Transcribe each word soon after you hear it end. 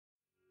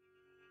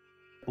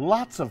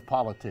Lots of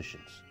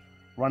politicians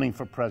running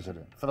for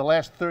president for the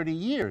last 30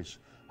 years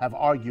have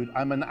argued,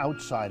 I'm an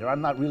outsider,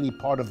 I'm not really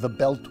part of the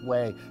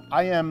Beltway,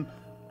 I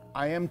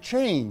am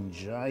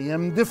change, I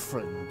am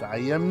different, I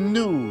am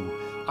new,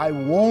 I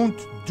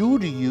won't do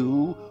to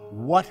you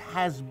what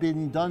has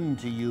been done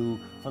to you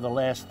for the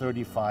last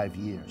 35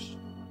 years.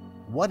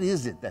 What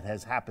is it that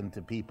has happened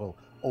to people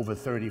over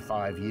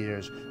 35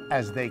 years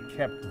as they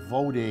kept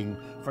voting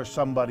for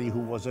somebody who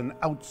was an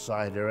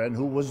outsider and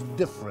who was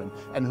different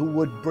and who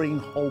would bring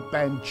hope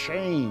and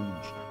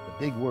change? The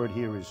big word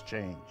here is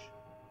change.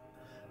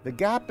 The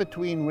gap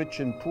between rich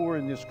and poor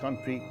in this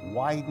country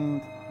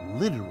widened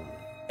literally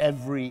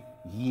every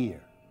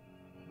year.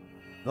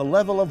 The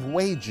level of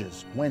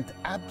wages went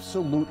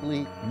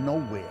absolutely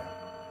nowhere.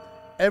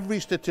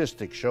 Every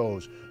statistic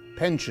shows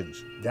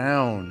pensions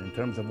down in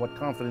terms of what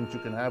confidence you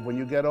can have when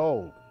you get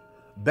old.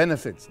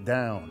 Benefits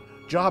down.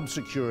 Job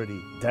security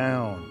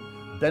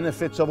down.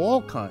 Benefits of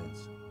all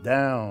kinds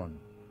down.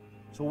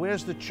 So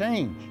where's the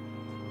change?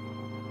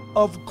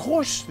 Of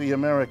course the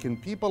American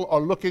people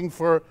are looking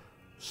for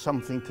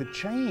something to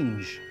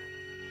change.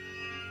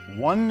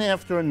 One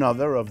after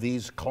another of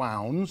these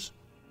clowns,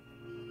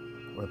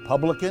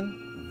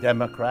 Republican,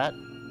 Democrat,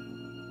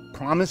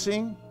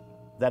 promising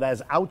that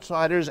as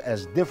outsiders,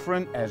 as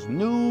different, as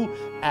new,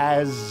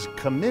 as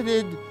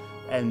committed,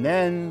 and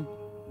then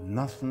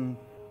nothing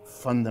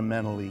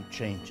fundamentally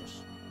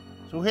changes.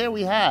 So here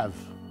we have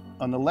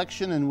an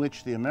election in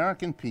which the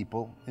American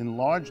people, in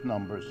large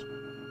numbers,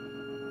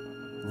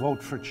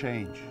 vote for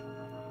change.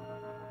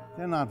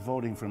 They're not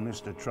voting for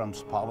Mr.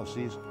 Trump's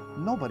policies.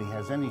 Nobody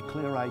has any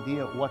clear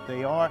idea what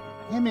they are,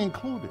 him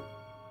included.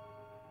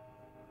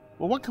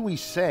 Well, what can we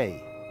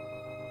say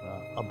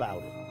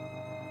about it?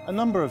 A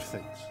number of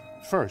things.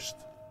 First,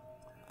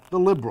 the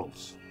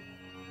liberals.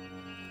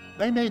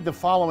 They made the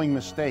following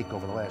mistake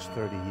over the last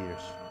 30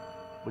 years,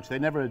 which they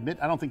never admit.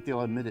 I don't think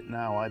they'll admit it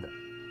now either.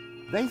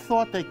 They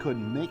thought they could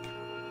make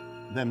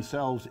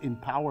themselves in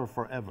power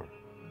forever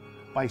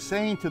by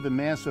saying to the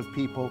mass of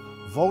people,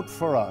 vote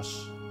for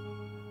us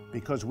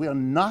because we are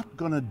not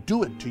going to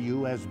do it to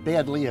you as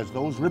badly as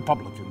those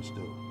Republicans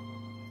do.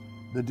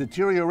 The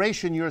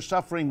deterioration you're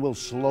suffering will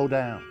slow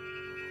down.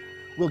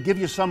 We'll give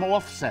you some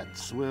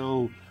offsets.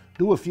 We'll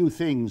do a few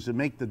things to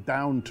make the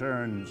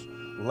downturns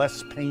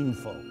less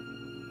painful.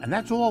 And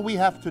that's all we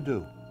have to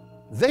do.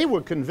 They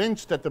were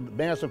convinced that the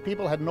mass of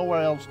people had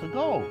nowhere else to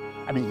go.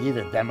 I mean,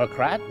 either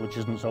Democrat, which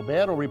isn't so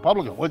bad, or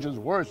Republican, which is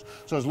worse.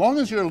 So as long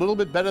as you're a little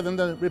bit better than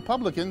the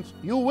Republicans,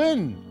 you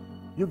win.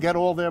 You get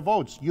all their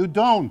votes. You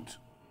don't.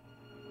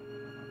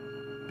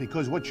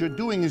 Because what you're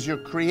doing is you're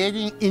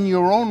creating in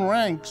your own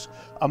ranks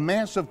a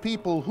mass of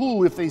people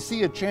who, if they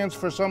see a chance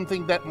for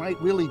something that might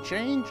really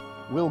change,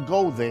 will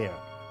go there.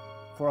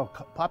 For a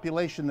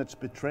population that's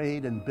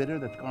betrayed and bitter,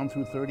 that's gone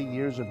through 30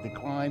 years of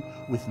decline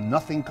with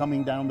nothing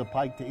coming down the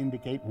pike to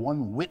indicate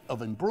one whit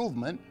of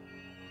improvement,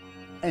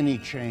 any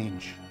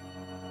change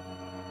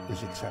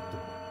is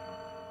acceptable.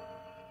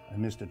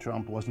 And Mr.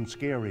 Trump wasn't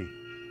scary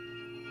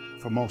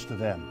for most of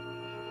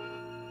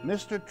them.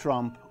 Mr.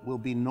 Trump will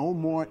be no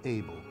more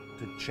able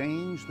to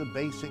change the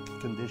basic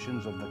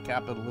conditions of the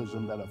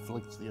capitalism that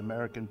afflicts the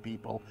American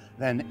people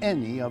than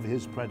any of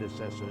his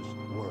predecessors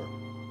were.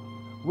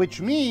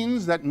 Which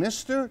means that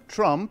Mr.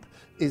 Trump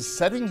is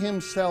setting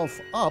himself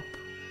up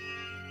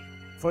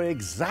for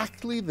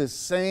exactly the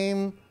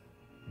same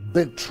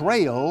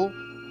betrayal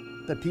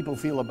that people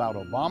feel about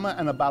Obama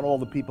and about all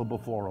the people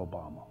before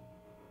Obama.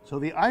 So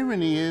the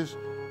irony is,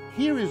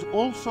 here is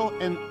also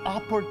an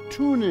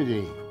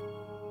opportunity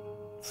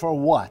for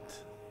what?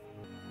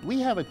 We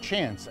have a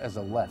chance as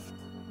a left,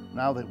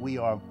 now that we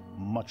are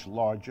much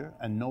larger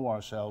and know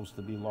ourselves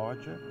to be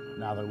larger,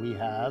 now that we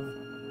have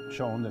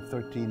shown that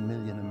 13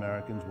 million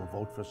Americans will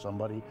vote for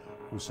somebody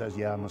who says,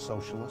 yeah, I'm a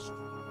socialist.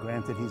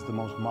 Granted, he's the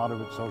most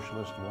moderate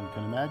socialist one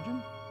can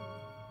imagine.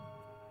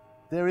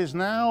 There is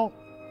now,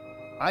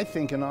 I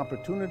think, an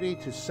opportunity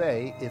to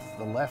say, if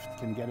the left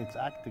can get its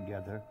act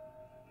together,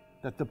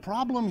 that the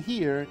problem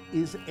here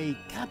is a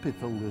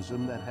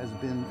capitalism that has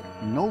been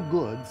no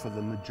good for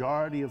the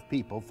majority of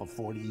people for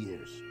 40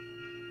 years.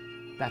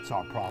 That's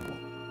our problem.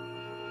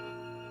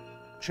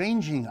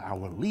 Changing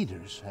our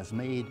leaders has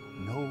made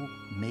no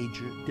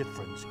major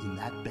difference in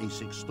that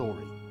basic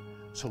story.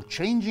 So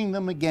changing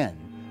them again,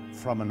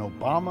 from an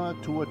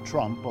Obama to a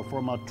Trump, or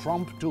from a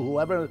Trump to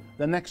whoever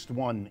the next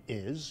one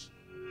is,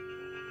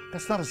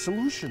 that's not a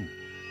solution.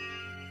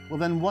 Well,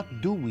 then what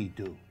do?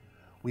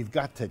 We've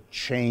got to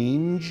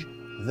change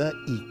the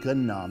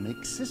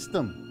economic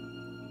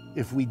system.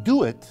 If we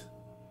do it,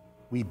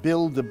 we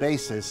build the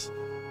basis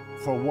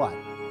for what?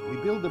 We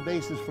build the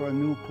basis for a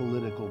new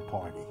political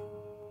party.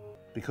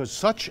 Because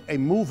such a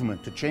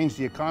movement to change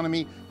the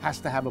economy has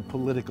to have a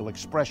political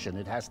expression.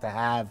 It has to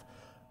have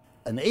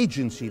an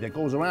agency that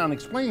goes around and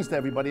explains to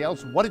everybody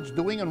else what it's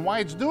doing and why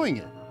it's doing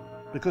it.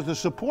 Because the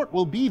support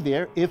will be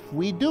there if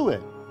we do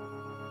it.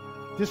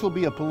 This will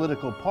be a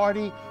political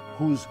party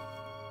whose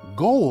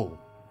goal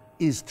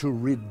is to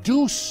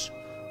reduce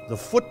the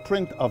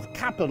footprint of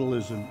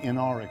capitalism in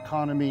our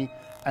economy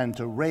and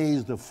to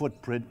raise the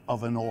footprint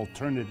of an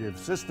alternative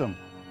system,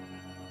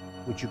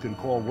 which you can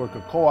call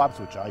worker co-ops,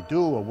 which I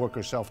do, or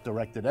worker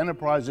self-directed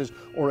enterprises,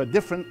 or a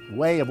different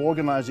way of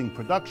organizing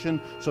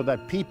production so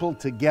that people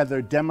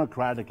together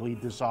democratically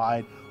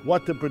decide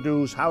what to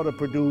produce, how to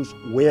produce,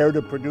 where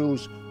to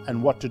produce,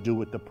 and what to do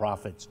with the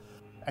profits.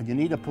 And you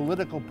need a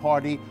political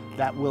party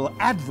that will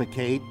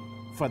advocate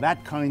for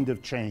that kind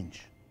of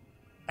change.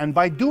 And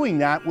by doing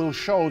that, we'll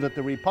show that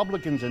the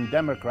Republicans and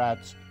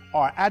Democrats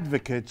are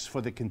advocates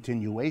for the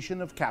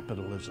continuation of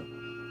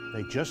capitalism.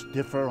 They just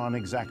differ on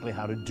exactly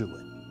how to do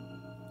it.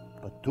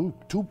 But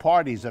two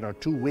parties that are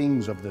two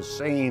wings of the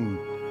same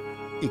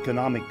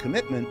economic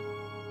commitment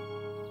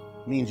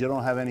means you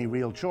don't have any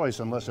real choice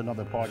unless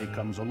another party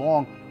comes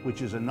along,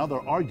 which is another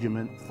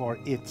argument for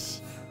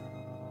its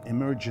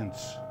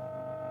emergence.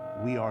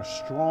 We are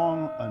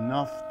strong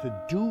enough to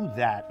do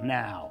that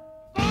now.